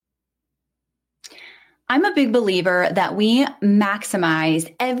I'm a big believer that we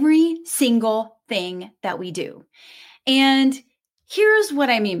maximize every single thing that we do. And here's what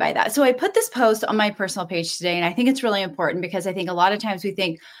I mean by that. So I put this post on my personal page today, and I think it's really important because I think a lot of times we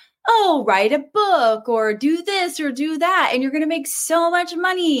think, oh, write a book or do this or do that, and you're going to make so much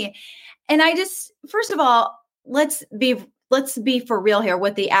money. And I just, first of all, let's be for real here,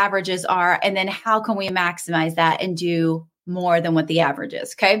 what the averages are, and then how can we maximize that and do more than what the average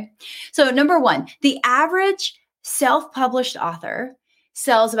is. Okay. So number one, the average self-published author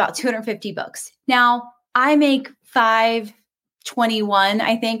sells about 250 books. Now I make $521,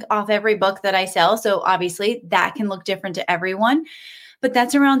 I think, off every book that I sell. So obviously that can look different to everyone, but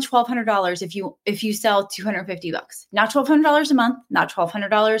that's around $1,200 if you sell 250 books. Not $1,200 a month, not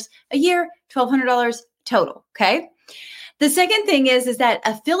 $1,200 a year, $1,200 total. Okay. The second thing is that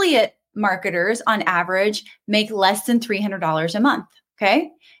affiliate marketers on average make less than $300 a month. Okay.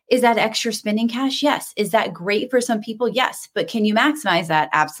 Is that extra spending cash? Yes. Is that great for some people? Yes. But can you maximize that?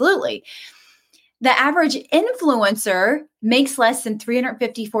 Absolutely. The average influencer makes less than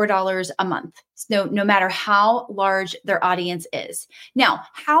 $354 a month. No matter how large their audience is. Now,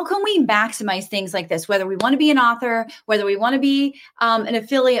 how can we maximize things like this? Whether we want to be an author, whether we want to be an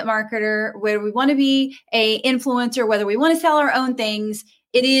affiliate marketer, whether we want to be an influencer, whether we want to sell our own things,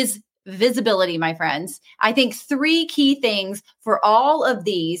 it is visibility, my friends. I think three key things for all of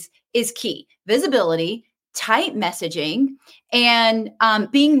these is key: visibility, tight messaging, and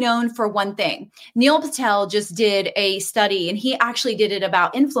being known for one thing. Neil Patel just did a study, and he actually did it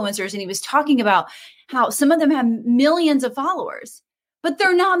about influencers. And he was talking about how some of them have millions of followers, but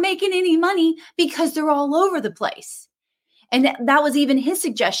they're not making any money because they're all over the place. And that was even his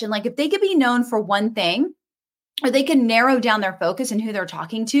suggestion. Like if they could be known for one thing, or they can narrow down their focus and who they're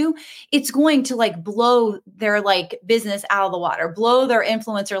talking to, it's going to like blow their like business out of the water, blow their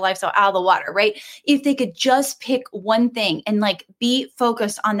influencer lifestyle out of the water, right? If they could just pick one thing and like be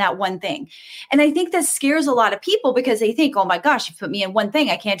focused on that one thing. And I think that scares a lot of people because they think, oh my gosh, you put me in one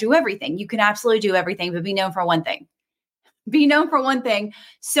thing, I can't do everything. You can absolutely do everything, but be known for one thing. Be known for one thing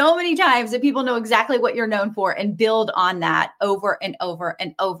so many times that people know exactly what you're known for and build on that over and over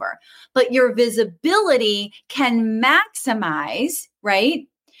and over. But your visibility can maximize, right,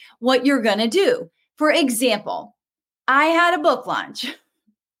 what you're going to do. For example, I had a book launch.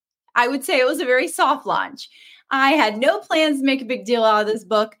 I would say it was a very soft launch. I had no plans to make a big deal out of this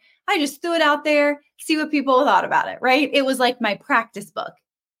book. I just threw it out there, see what people thought about it, right? It was like my practice book.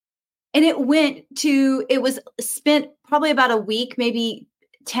 And it was spent probably about a week, maybe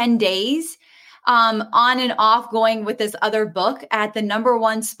 10 days on and off going with this other book at the number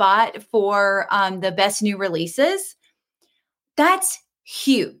one spot for the best new releases. That's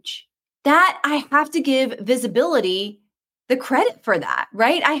huge. That I have to give visibility the credit for that,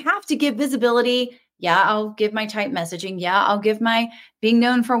 right? I have to give visibility. Yeah, I'll give my tight messaging. Yeah, I'll give my being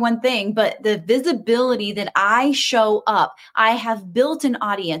known for one thing, but the visibility that I show up, I have built an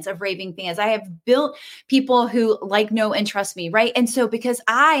audience of raving fans. I have built people who like, know, and trust me, right? And so because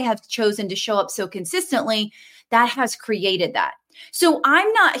I have chosen to show up so consistently, that has created that. So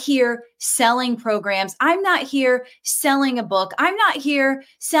I'm not here selling programs. I'm not here selling a book. I'm not here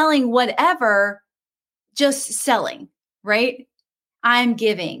selling whatever, just selling, right? I'm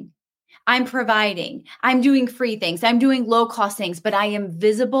giving. I'm providing, I'm doing free things, I'm doing low cost things, but I am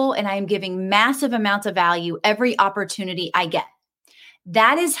visible and I am giving massive amounts of value every opportunity I get.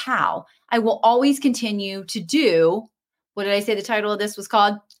 That is how I will always continue to do. What did I say the title of this was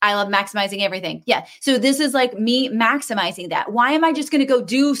called? I love maximizing everything. Yeah. So this is like me maximizing that. Why am I just going to go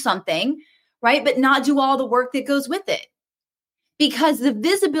do something, right? But not do all the work that goes with it? Because the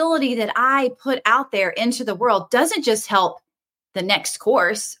visibility that I put out there into the world doesn't just help the next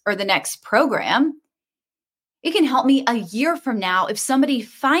course or the next program. It can help me a year from now if somebody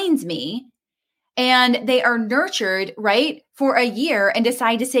finds me and they are nurtured, right, for a year and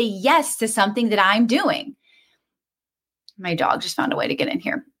decide to say yes to something that I'm doing. My dog just found a way to get in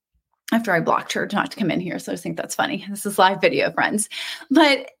here after I blocked her not to come in here. So I just think that's funny. This is live video, friends.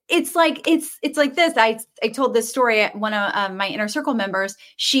 But it's like this. I told this story at one of my inner circle members.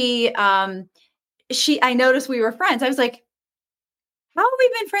 I noticed we were friends. I was like, how have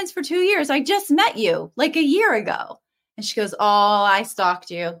we been friends for 2 years? I just met you like a year ago. And she goes, oh, I stalked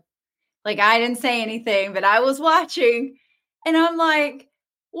you. Like I didn't say anything, but I was watching. And I'm like,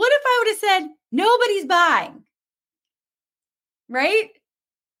 what if I would have said, nobody's buying? Right?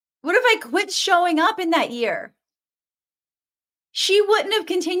 What if I quit showing up in that year? She wouldn't have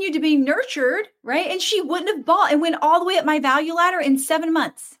continued to be nurtured, right? And she wouldn't have bought and went all the way up my value ladder in 7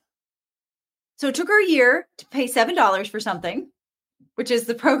 months. So it took her a year to pay $7 for something, which is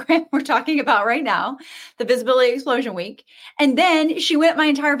the program we're talking about right now, the Visibility Explosion Week. And then she went my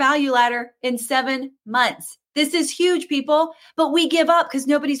entire value ladder in 7 months. This is huge, people, but we give up because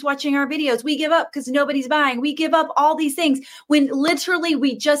nobody's watching our videos. We give up because nobody's buying. We give up all these things when literally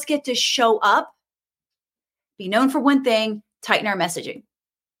we just get to show up, be known for one thing, tighten our messaging.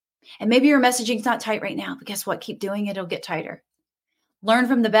 And maybe your messaging's not tight right now, but guess what? Keep doing it. It'll get tighter. Learn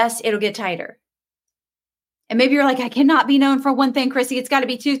from the best. It'll get tighter. And maybe you're like, I cannot be known for one thing, Chrissy. It's got to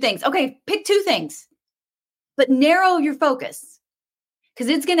be 2 things. Okay, pick 2 things, but narrow your focus because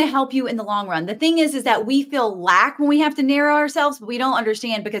it's going to help you in the long run. The thing is that we feel lack when we have to narrow ourselves, but we don't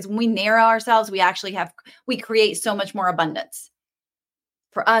understand because when we narrow ourselves, we create so much more abundance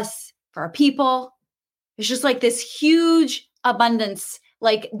for us, for our people. It's just like this huge abundance,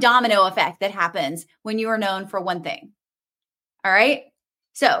 like domino effect that happens when you are known for one thing. All right.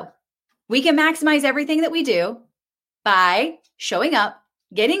 So we can maximize everything that we do by showing up,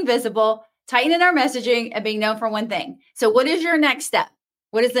 getting visible, tightening our messaging, and being known for one thing. So what is your next step?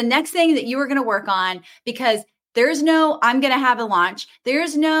 What is the next thing that you are going to work on? Because there's no, I'm going to have a launch.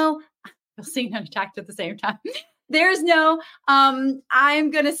 There's no, you'll see and attacked at the same time. There's no, I'm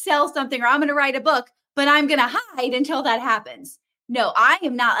going to sell something or I'm going to write a book, but I'm going to hide until that happens. No, I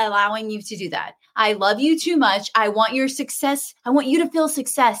am not allowing you to do that. I love you too much. I want your success. I want you to feel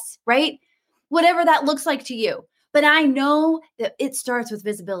success, right? Whatever that looks like to you. But I know that it starts with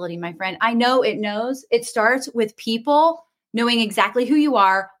visibility, my friend. I know it knows. It starts with people knowing exactly who you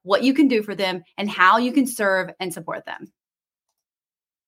are, what you can do for them, and how you can serve and support them.